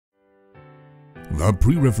The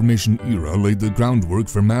pre-Reformation era laid the groundwork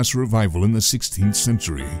for mass revival in the 16th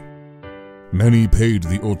century. Many paid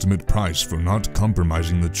the ultimate price for not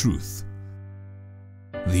compromising the truth.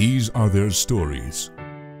 These are their stories.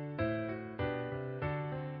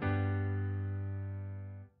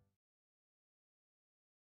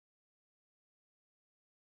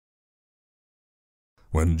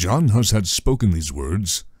 When John Huss had spoken these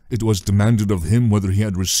words, it was demanded of him whether he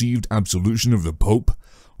had received absolution of the Pope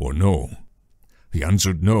or no. He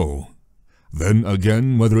answered no. Then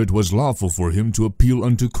again whether it was lawful for him to appeal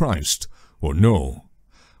unto Christ or no.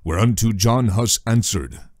 Whereunto John Huss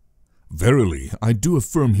answered, Verily, I do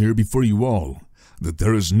affirm here before you all, that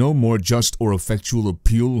there is no more just or effectual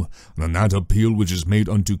appeal than that appeal which is made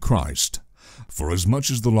unto Christ.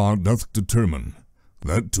 Forasmuch as the law doth determine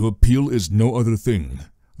that to appeal is no other thing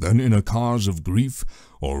than in a cause of grief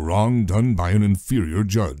or wrong done by an inferior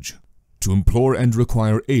judge, to implore and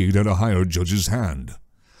require aid at a higher judge's hand.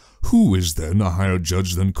 Who is then a higher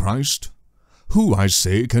judge than Christ? Who, I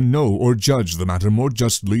say, can know or judge the matter more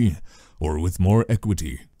justly, or with more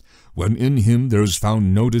equity, when in him there is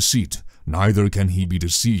found no deceit, neither can he be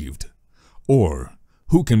deceived? Or,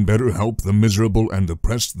 who can better help the miserable and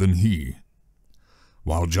oppressed than he?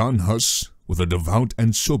 While John Huss, with a devout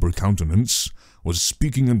and sober countenance, was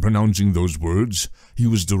speaking and pronouncing those words, he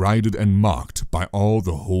was derided and mocked by all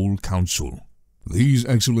the whole council. These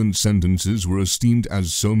excellent sentences were esteemed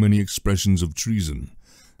as so many expressions of treason,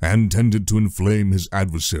 and tended to inflame his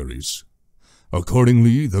adversaries.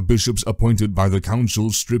 Accordingly, the bishops appointed by the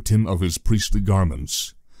council stripped him of his priestly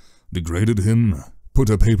garments, degraded him, put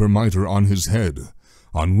a paper mitre on his head,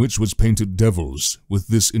 on which was painted devils, with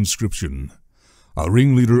this inscription, A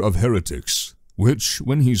ringleader of heretics, which,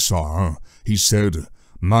 when he saw, he said,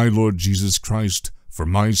 My Lord Jesus Christ, for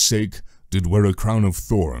my sake, did wear a crown of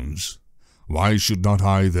thorns. Why should not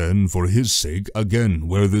I then, for his sake, again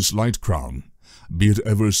wear this light crown, be it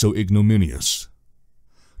ever so ignominious?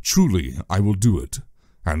 Truly I will do it,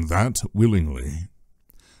 and that willingly.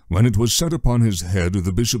 When it was set upon his head,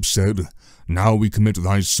 the bishop said, Now we commit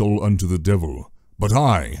thy soul unto the devil. But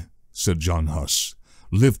I, said John Huss,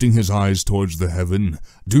 lifting his eyes towards the heaven,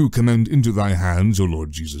 do commend into thy hands, O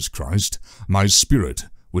Lord Jesus Christ, my spirit,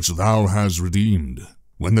 which thou hast redeemed.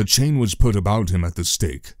 When the chain was put about him at the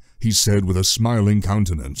stake, he said with a smiling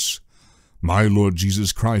countenance, My Lord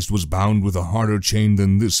Jesus Christ was bound with a harder chain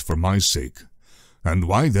than this for my sake. And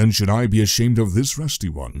why then should I be ashamed of this rusty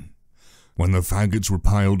one? When the faggots were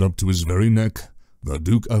piled up to his very neck, the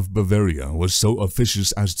Duke of Bavaria was so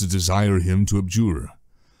officious as to desire him to abjure.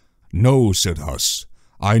 No, said Huss,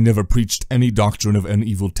 I never preached any doctrine of an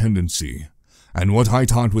evil tendency, and what I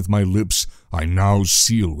taught with my lips I now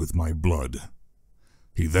seal with my blood.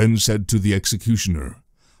 He then said to the executioner,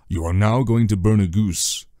 You are now going to burn a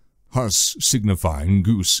goose, Huss signifying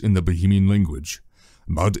goose in the Bohemian language,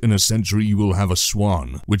 but in a century you will have a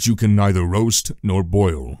swan, which you can neither roast nor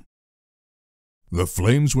boil. The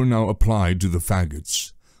flames were now applied to the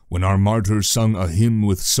faggots, when our martyr sung a hymn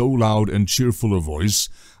with so loud and cheerful a voice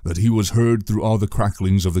that he was heard through all the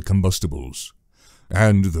cracklings of the combustibles,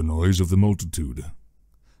 and the noise of the multitude.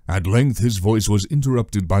 At length his voice was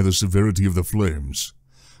interrupted by the severity of the flames,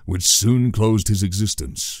 which soon closed his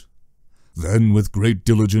existence. Then, with great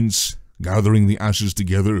diligence, gathering the ashes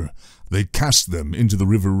together, they cast them into the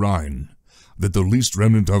river Rhine, that the least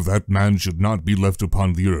remnant of that man should not be left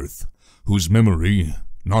upon the earth, whose memory,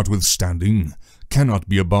 notwithstanding, cannot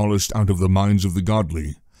be abolished out of the minds of the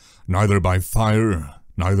godly, neither by fire,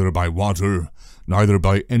 neither by water, neither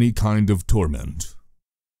by any kind of torment.